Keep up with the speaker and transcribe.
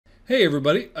Hey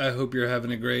everybody, I hope you're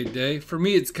having a great day. For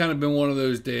me, it's kind of been one of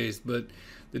those days, but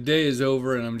the day is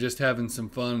over and I'm just having some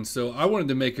fun. So I wanted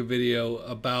to make a video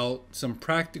about some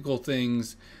practical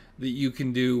things that you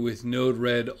can do with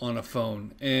Node-RED on a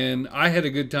phone. And I had a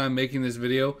good time making this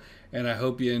video and I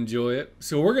hope you enjoy it.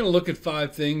 So we're going to look at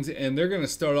 5 things and they're going to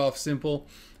start off simple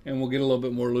and we'll get a little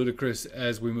bit more ludicrous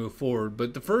as we move forward.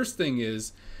 But the first thing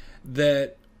is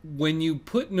that when you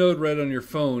put Node-RED on your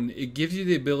phone, it gives you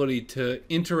the ability to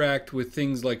interact with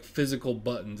things like physical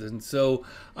buttons. And so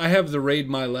I have the Raid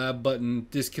My Lab button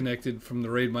disconnected from the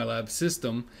Raid My Lab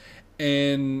system.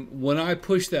 And when I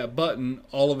push that button,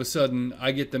 all of a sudden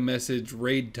I get the message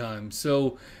raid time.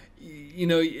 So, you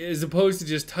know, as opposed to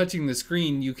just touching the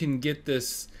screen, you can get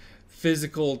this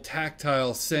physical,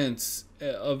 tactile sense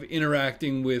of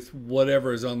interacting with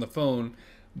whatever is on the phone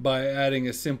by adding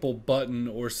a simple button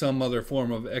or some other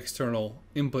form of external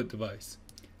input device.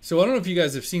 So I don't know if you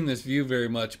guys have seen this view very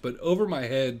much, but over my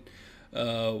head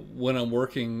when I'm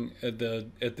working at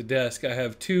the desk, I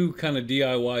have 2 kind of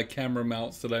DIY camera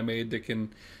mounts that I made that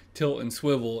can tilt and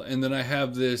swivel, and then I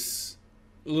have this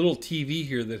little TV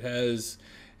here that has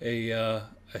a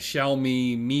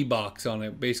Xiaomi Mi Box on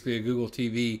it, basically a Google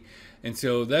TV, and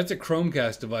so that's a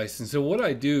Chromecast device. And so what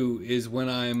I do is when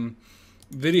I'm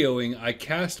videoing, I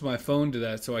cast my phone to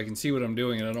that so I can see what I'm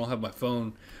doing and I don't have my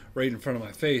phone right in front of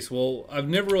my face. Well, I've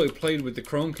never really played with the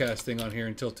Chromecast thing on here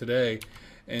until today,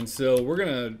 and so we're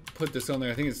gonna put this on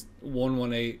there. I think it's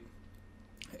 118,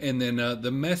 and then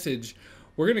the message,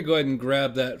 we're gonna go ahead and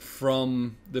grab that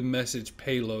from the message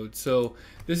payload. So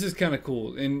this is kind of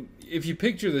cool. And if you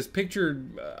picture this,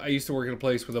 I used to work at a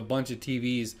place with a bunch of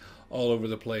TVs all over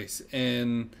the place,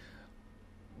 and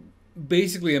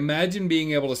basically imagine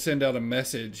being able to send out a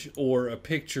message or a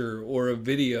picture or a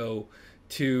video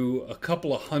to a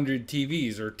couple of hundred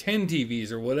TVs or 10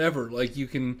 TVs or whatever. Like you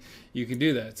can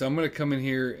do that. So I'm going to come in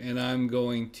here and I'm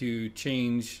going to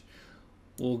change.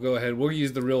 We'll go ahead, we'll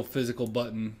use the real physical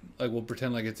button, like we'll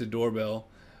pretend like it's a doorbell.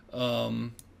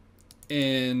 And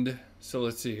so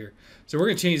let's see here. So we're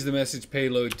going to change the message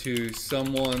payload to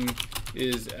someone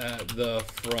is at the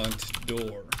front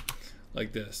door,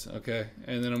 like this, okay?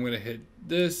 And then I'm going to hit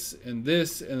this, and then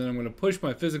I'm going to push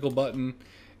my physical button,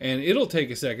 and it'll take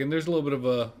a second. There's a little bit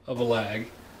of a lag.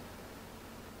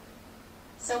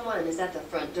 Someone is at the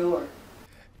front door.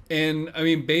 And I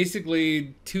mean,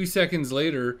 basically 2 seconds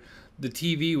later, the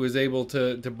TV was able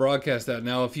to broadcast that.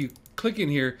 Now, if you click in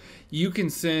here, you can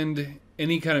send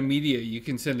any kind of media. You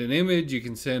can send an image, you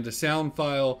can send a sound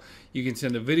file, you can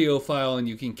send a video file, and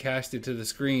you can cast it to the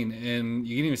screen, and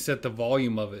you can even set the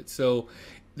volume of it. So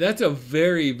that's a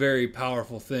very, very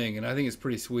powerful thing, and I think it's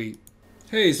pretty sweet.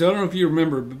 Hey, so I don't know if you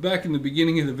remember, but back in the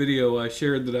beginning of the video, I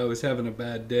shared that I was having a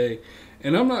bad day.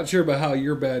 And I'm not sure about how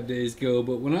your bad days go,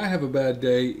 but when I have a bad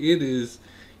day, it is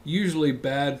usually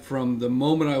bad from the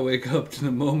moment I wake up to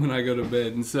the moment I go to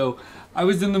bed. And so I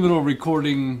was in the middle of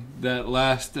recording that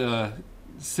last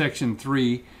section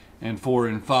 3 and 4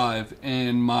 and 5,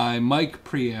 and my mic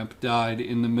preamp died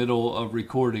in the middle of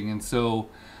recording, and so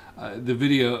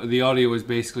the audio was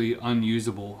basically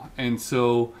unusable. And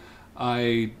so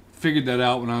I figured that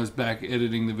out when I was back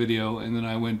editing the video, and then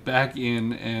I went back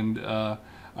in and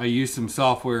I used some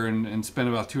software and spent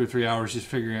about 2 or 3 hours just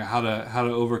figuring out how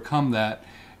to overcome that.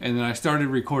 And then I started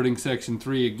recording section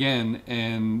 3 again,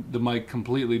 and the mic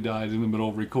completely died in the middle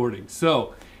of recording.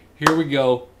 So here we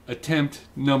go, attempt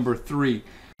number 3.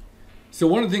 So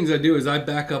one of the things I do is I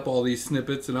back up all these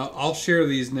snippets, and I'll share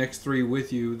these next 3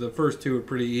 with you. The first 2 are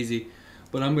pretty easy,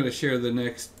 but I'm going to share the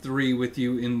next 3 with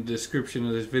you in the description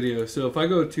of this video. So if I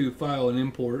go to File and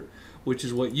Import, which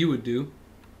is what you would do,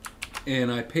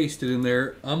 and I paste it in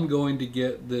there, I'm going to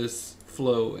get this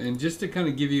flow. And just to kind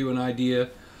of give you an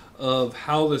idea of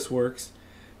how this works,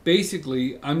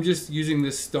 basically I'm just using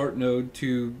this start node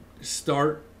to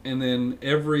start, and then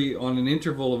on an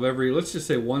interval of every, let's just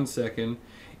say 1 second,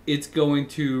 it's going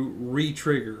to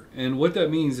re-trigger. And what that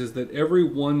means is that every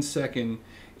 1 second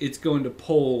it's going to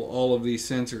poll all of these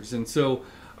sensors. And so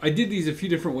I did these a few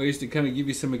different ways to kind of give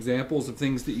you some examples of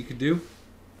things that you could do.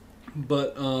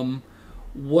 But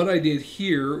what I did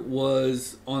here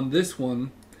was on this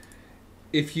one,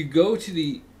 if you go to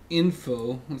the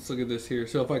info, let's look at this here.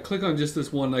 So if I click on just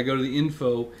this one, I go to the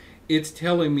info, it's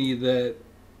telling me that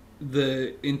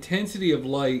the intensity of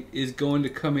light is going to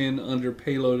come in under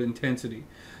payload intensity.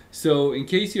 So in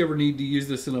case you ever need to use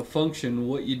this in a function,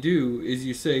 what you do is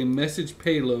you say message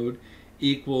payload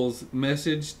equals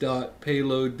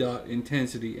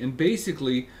message.payload.intensity. And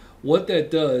basically what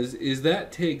that does is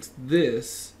that takes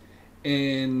this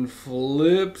and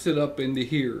flips it up into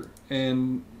here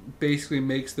and basically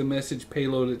makes the message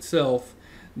payload itself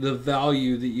the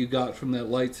value that you got from that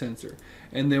light sensor.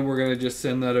 And then we're going to just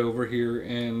send that over here,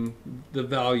 and the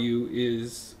value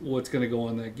is what's going to go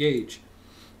on that gauge.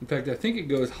 In fact, I think it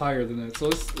goes higher than that. So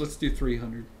let's do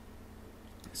 300.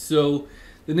 So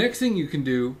the next thing you can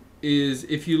do is,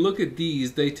 if you look at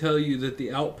these, they tell you that the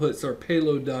outputs are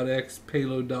payload.x,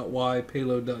 payload.y,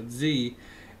 payload.z,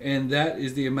 and that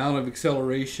is the amount of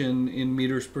acceleration in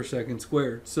meters per second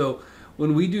squared. So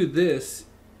when we do this,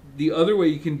 the other way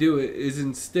you can do it is,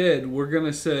 instead we're going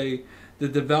to say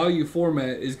that the value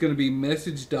format is going to be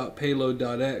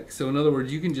message.payload.x. So in other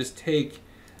words, you can just take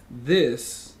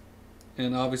this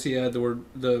and obviously add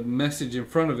the message in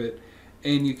front of it,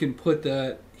 and you can put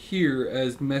that here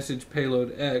as message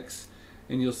payload X,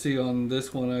 and you'll see on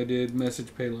this one I did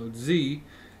message payload Z.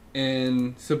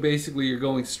 And so basically you're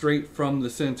going straight from the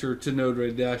sensor to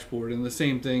Node-RED dashboard, and the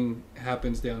same thing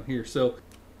happens down here. So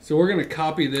we're going to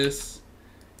copy this,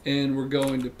 and we're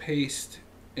going to paste,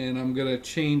 and I'm going to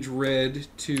change red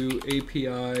to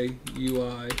API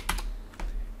UI,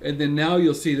 and then now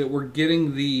you'll see that we're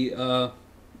getting these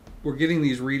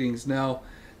readings. Now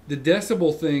the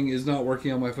decibel thing is not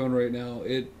working on my phone right now.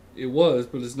 It was,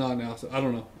 but it's not now. So I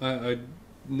don't know. I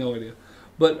no idea.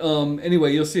 But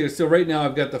anyway, you'll see it. So right now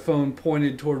I've got the phone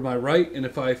pointed toward my right, and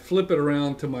if I flip it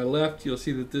around to my left, you'll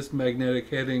see that this magnetic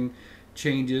heading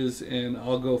changes, and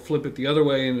I'll go flip it the other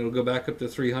way, and it'll go back up to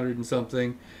 300 and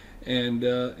something.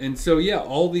 And so yeah,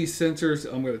 all these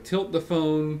sensors, I'm going to tilt the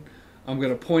phone. I'm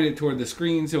going to point it toward the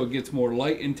screen so it gets more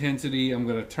light intensity. I'm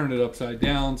going to turn it upside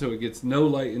down so it gets no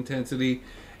light intensity.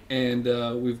 And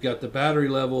we've got the battery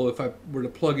level. If I were to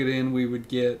plug it in, we would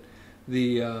get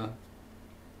the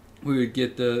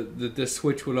this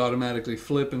switch would automatically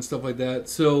flip and stuff like that.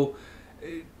 So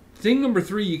thing number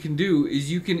 3 you can do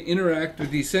is you can interact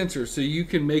with these sensors. So you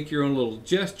can make your own little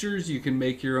gestures. You can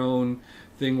make your own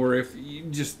thing where, if you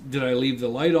did I leave the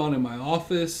light on in my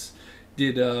office?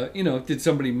 Did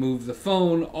somebody move the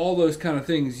phone? All those kind of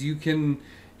things. You can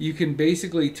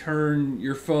basically turn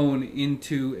your phone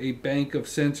into a bank of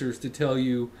sensors to tell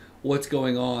you what's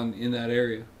going on in that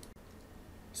area.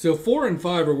 So 4 and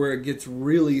 5 are where it gets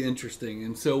really interesting.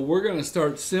 And so we're going to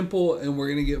start simple, and we're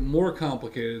going to get more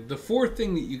complicated. The fourth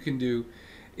thing that you can do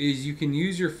is you can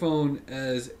use your phone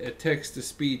as a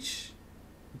text-to-speech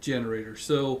generator.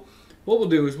 So what we'll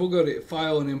do is we'll go to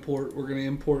File and Import. We're going to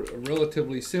import a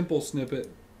relatively simple snippet.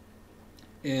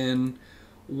 And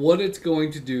what it's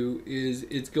going to do is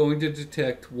it's going to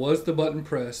detect, was the button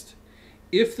pressed?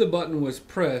 If the button was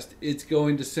pressed, it's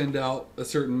going to send out a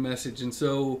certain message. And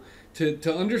so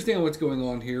to understand what's going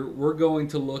on here, we're going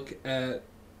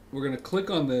to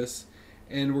click on this,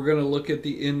 and we're going to look at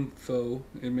the info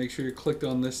and make sure you clicked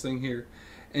on this thing here.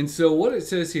 And so what it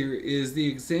says here is the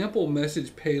example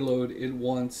message payload it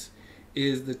wants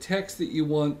is the text that you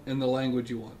want and the language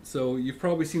you want. So you've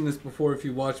probably seen this before if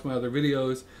you've watched my other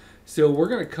videos. So we're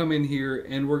going to come in here,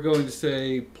 and we're going to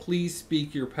say, please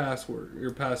speak your password,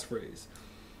 your passphrase.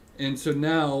 And so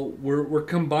now we're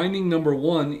combining number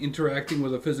 1, interacting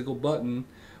with a physical button,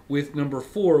 with number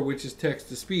 4, which is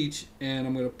text-to-speech. And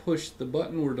I'm going to push the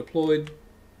button. We're deployed.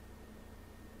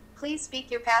 Please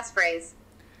speak your passphrase.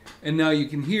 And now you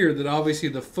can hear that obviously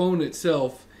the phone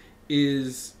itself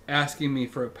is asking me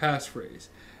for a passphrase.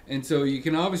 And so you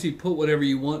can obviously put whatever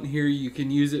you want here. You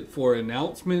can use it for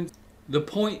announcements. The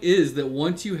point is that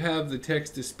once you have the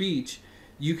text-to-speech,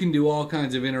 you can do all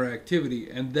kinds of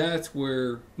interactivity, and that's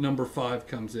where number 5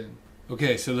 comes in.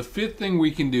 Okay, so the 5th thing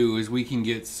we can do is we can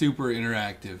get super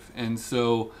interactive. And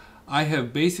so I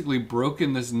have basically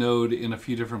broken this node in a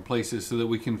few different places so that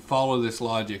we can follow this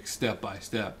logic step by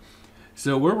step.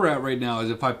 So where we're at right now is,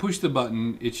 if I push the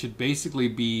button, it should basically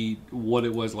be what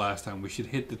it was last time. We should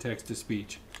hit the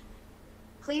text-to-speech.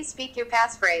 Please speak your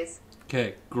passphrase.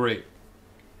 Okay, great.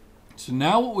 So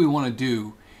now what we want to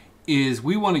do is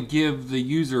we want to give the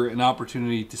user an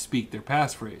opportunity to speak their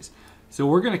passphrase. So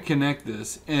we're going to connect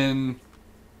this, and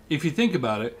if you think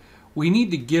about it, we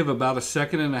need to give about 1.5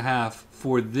 seconds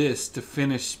for this to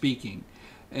finish speaking.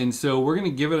 And so we're going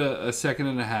to give it 1.5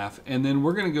 seconds, and then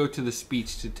we're going to go to the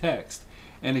speech to text.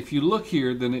 And if you look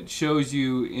here, then it shows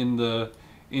you in the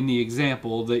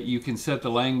example that you can set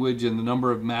the language and the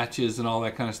number of matches and all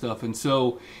that kind of stuff. And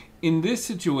so in this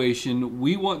situation,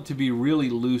 we want to be really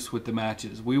loose with the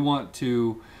matches. We want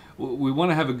to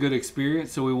have a good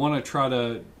experience, so we want to try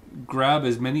to grab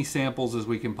as many samples as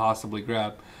we can possibly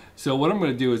grab. So what I'm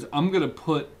going to do is I'm going to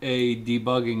put a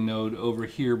debugging node over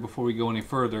here before we go any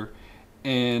further,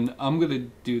 and I'm going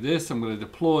to do this. I'm going to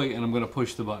deploy, and I'm going to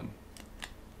push the button.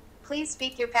 Please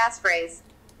speak your passphrase.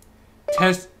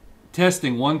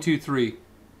 Testing 1 2 3.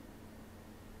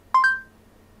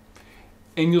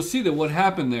 And you'll see that what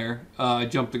happened there, I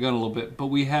jumped the gun a little bit, but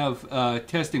we have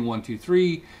testing 1, 2,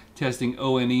 3, testing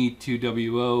ONE,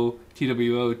 2WO,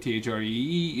 TWO, THREE,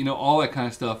 you know, all that kind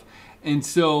of stuff. And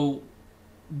so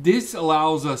this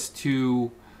allows us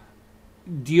to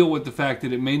deal with the fact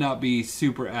that it may not be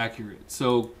super accurate.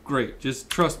 So great, just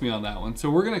trust me on that one.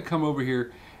 So we're going to come over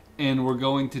here and we're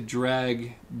going to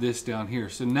drag this down here.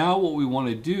 So now what we want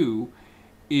to do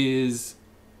is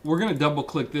we're going to double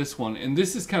click this one, and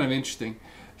this is kind of interesting.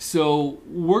 So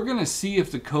we're going to see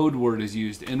if the code word is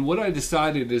used, and what I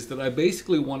decided is that I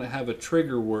basically want to have a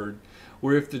trigger word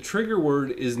where if the trigger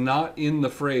word is not in the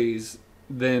phrase,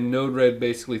 then Node-RED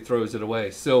basically throws it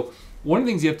away. So one of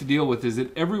the things you have to deal with is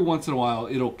that every once in a while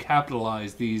it'll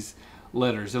capitalize these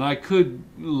letters, and I could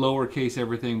lowercase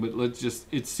everything, but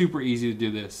it's super easy to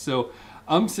do this. So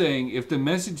I'm saying if the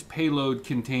message payload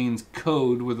contains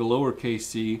code with a lowercase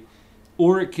c,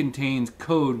 or it contains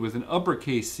code with an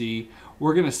uppercase C,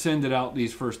 we're going to send it out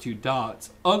these first 2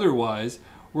 dots. Otherwise,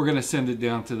 we're going to send it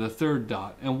down to the 3rd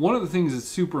dot. And one of the things that's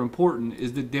super important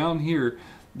is that down here,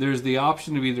 there's the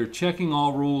option of either checking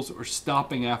all rules or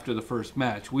stopping after the first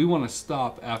match. We want to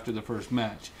stop after the first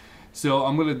match. So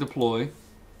I'm going to deploy,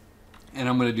 and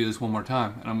I'm going to do this one more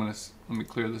time. And let me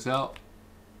clear this out.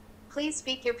 Please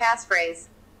speak your passphrase.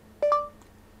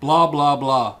 Blah, blah,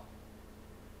 blah.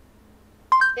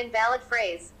 Invalid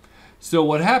phrase. So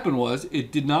what happened was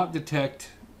it did not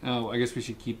detect, I guess we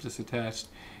should keep this attached.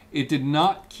 It did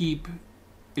not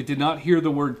hear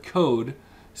the word code,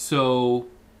 so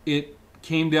it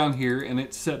came down here and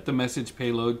it set the message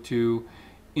payload to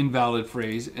invalid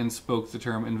phrase and spoke the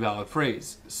term invalid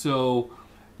phrase. So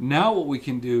now what we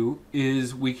can do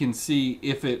is we can see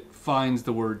if it finds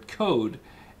the word code,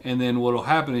 and then what will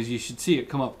happen is you should see it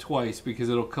come up twice, because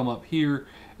it'll come up here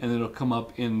and it'll come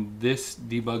up in this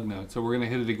debug node. So we're going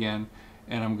to hit it again,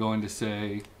 and I'm going to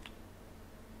say,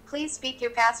 please speak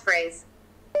your passphrase.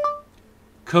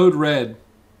 code red.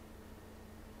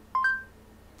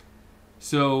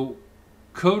 So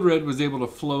code red was able to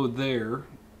flow there,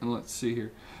 and let's see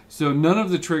here. So none of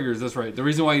the triggers, that's right. The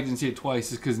reason why you didn't see it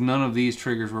twice is because none of these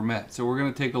triggers were met. So we're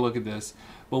going to take a look at this.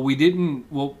 But we didn't,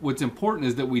 well, what's important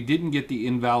is that we didn't get the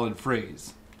invalid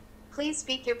phrase. Please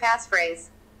speak your passphrase.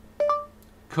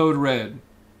 Code red.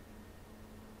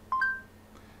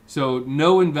 So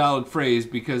no invalid phrase,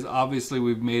 because obviously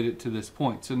we've made it to this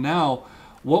point. So now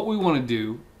what we want to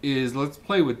do is let's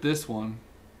play with this one.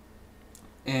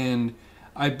 And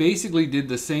I basically did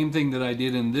the same thing that I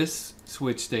did in this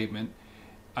switch statement.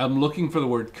 I'm looking for the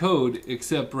word code,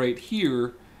 except right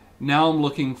here, now I'm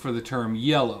looking for the term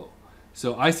yellow.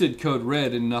 So I said code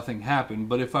red and nothing happened.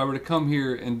 But if I were to come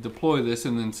here and deploy this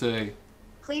and then say,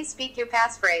 please speak your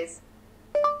passphrase.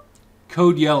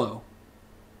 Code yellow.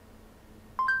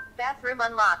 Bathroom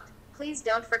unlocked. Please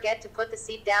don't forget to put the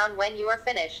seat down when you are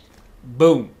finished.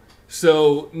 Boom.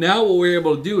 So now what we're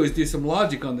able to do is do some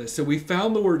logic on this. So we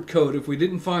found the word code. If we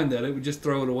didn't find that, it would just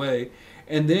throw it away.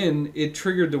 And then it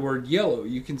triggered the word yellow.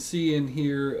 You can see in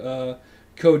here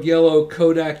code yellow,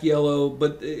 Kodak yellow,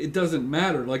 but it doesn't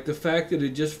matter. Like the fact that it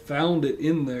just found it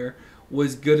in there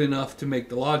was good enough to make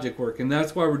the logic work. And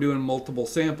that's why we're doing multiple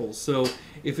samples. So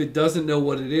if it doesn't know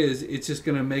what it is, it's just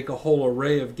going to make a whole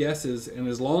array of guesses. And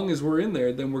as long as we're in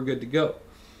there, then we're good to go.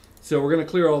 So we're going to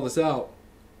clear all this out.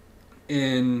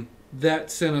 And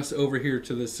that sent us over here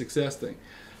to the success thing.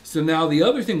 So now the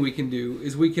other thing we can do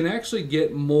is we can actually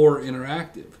get more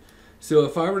interactive. So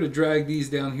if I were to drag these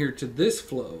down here to this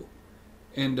flow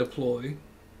and deploy,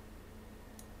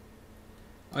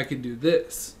 I could do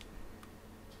this.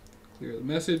 Clear the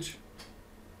message.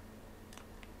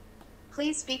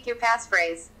 Please speak your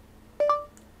passphrase.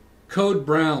 Code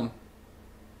brown.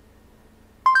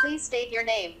 Please state your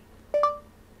name.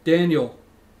 Daniel.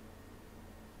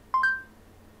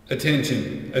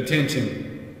 Attention,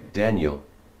 attention. Daniel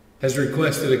has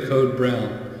requested a code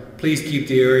brown. Please keep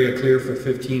the area clear for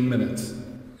 15 minutes.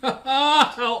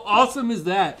 How awesome is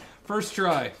that? First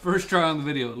try on the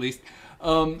video at least.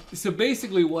 So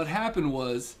basically what happened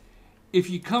was, if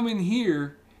you come in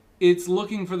here, it's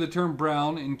looking for the term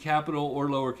brown in capital or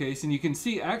lowercase, and you can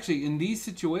see actually in these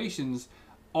situations,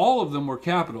 all of them were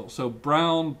capital. So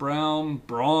brown, brown,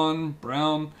 brawn,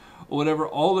 brown, or whatever,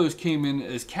 all those came in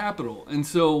as capital. And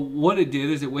so what it did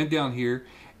is it went down here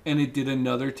and it did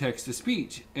another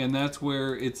text-to-speech. And that's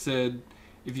where it said,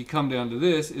 if you come down to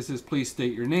this, it says, please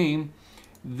state your name.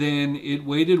 Then it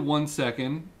waited 1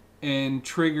 second and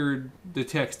triggered the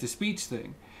text-to-speech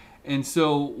thing. And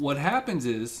so what happens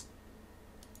is,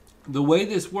 the way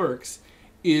this works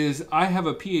is I have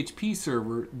a PHP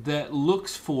server that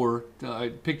looks for,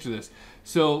 picture this.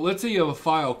 So let's say you have a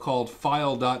file called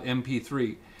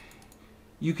file.mp3.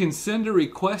 you can send a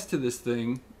request to this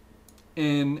thing,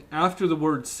 and after the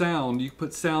word sound, you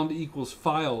put sound equals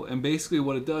file, and basically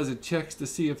what it does, it checks to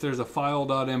see if there's a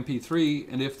file.mp3,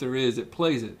 and if there is, it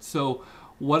plays it. So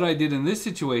what I did in this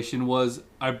situation was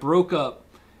I broke up,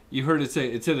 you heard it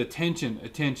say, it said attention,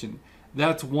 attention.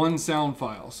 That's one sound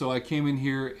file. So I came in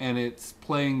here and it's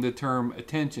playing the term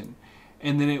attention.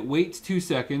 And then it waits 2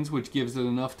 seconds, which gives it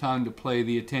enough time to play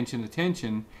the attention,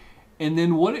 attention. And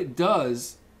then what it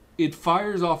does, it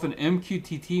fires off an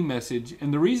MQTT message.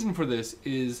 And the reason for this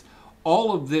is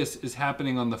all of this is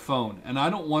happening on the phone. And I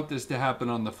don't want this to happen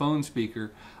on the phone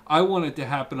speaker. I want it to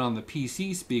happen on the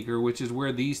PC speaker, which is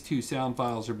where these 2 sound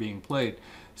files are being played.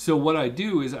 So what I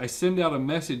do is I send out a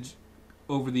message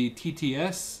over the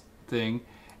TTS thing,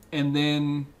 and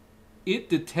then it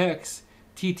detects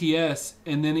TTS,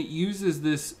 and then it uses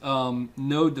this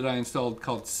node that I installed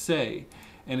called Say,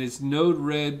 and it's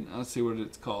Node-RED. Let's see what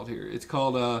it's called here. It's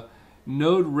called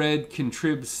Node-RED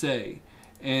Contrib Say,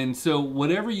 and so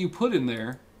whatever you put in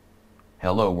there,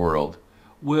 hello world,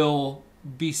 will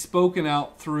be spoken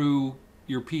out through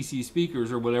your PC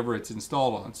speakers or whatever it's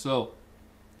installed on. So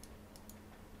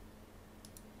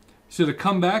to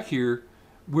come back here,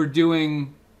 we're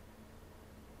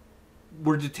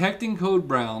detecting code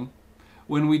brown.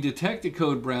 When we detect a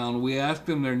code brown, we ask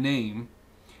them their name.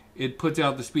 It puts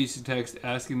out the speech to text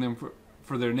asking them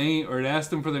for their name, or it asks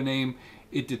them for their name.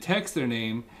 It detects their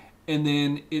name, and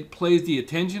then it plays the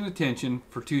attention, attention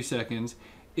for 2 seconds.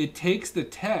 It takes the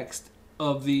text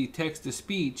of the text to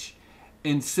speech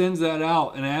and sends that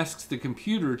out and asks the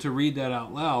computer to read that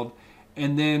out loud.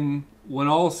 And then when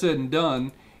all is said and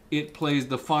done, it plays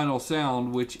the final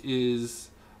sound, which is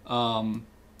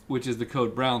the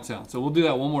code brown sound. So we'll do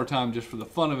that one more time just for the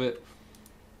fun of it.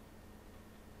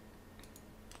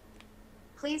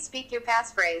 Please speak your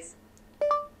passphrase.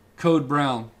 Code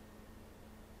brown.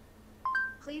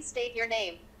 Please state your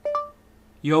name.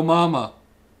 Yo mama.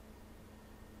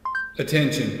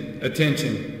 Attention,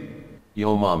 attention.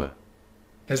 yo mama,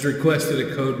 Has requested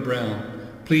a code brown.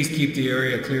 Please keep the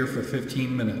area clear for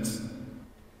 15 minutes.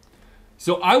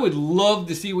 So I would love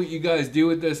to see what you guys do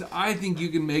with this. I think you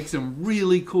can make some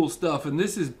really cool stuff. And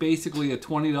this is basically a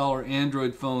 $20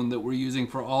 Android phone that we're using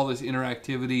for all this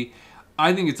interactivity.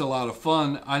 I think it's a lot of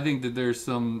fun. I think that there's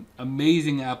some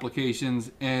amazing applications.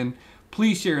 And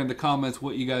please share in the comments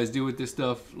what you guys do with this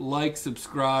stuff. Like,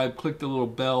 subscribe, click the little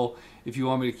bell if you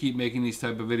want me to keep making these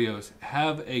type of videos.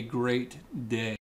 Have a great day.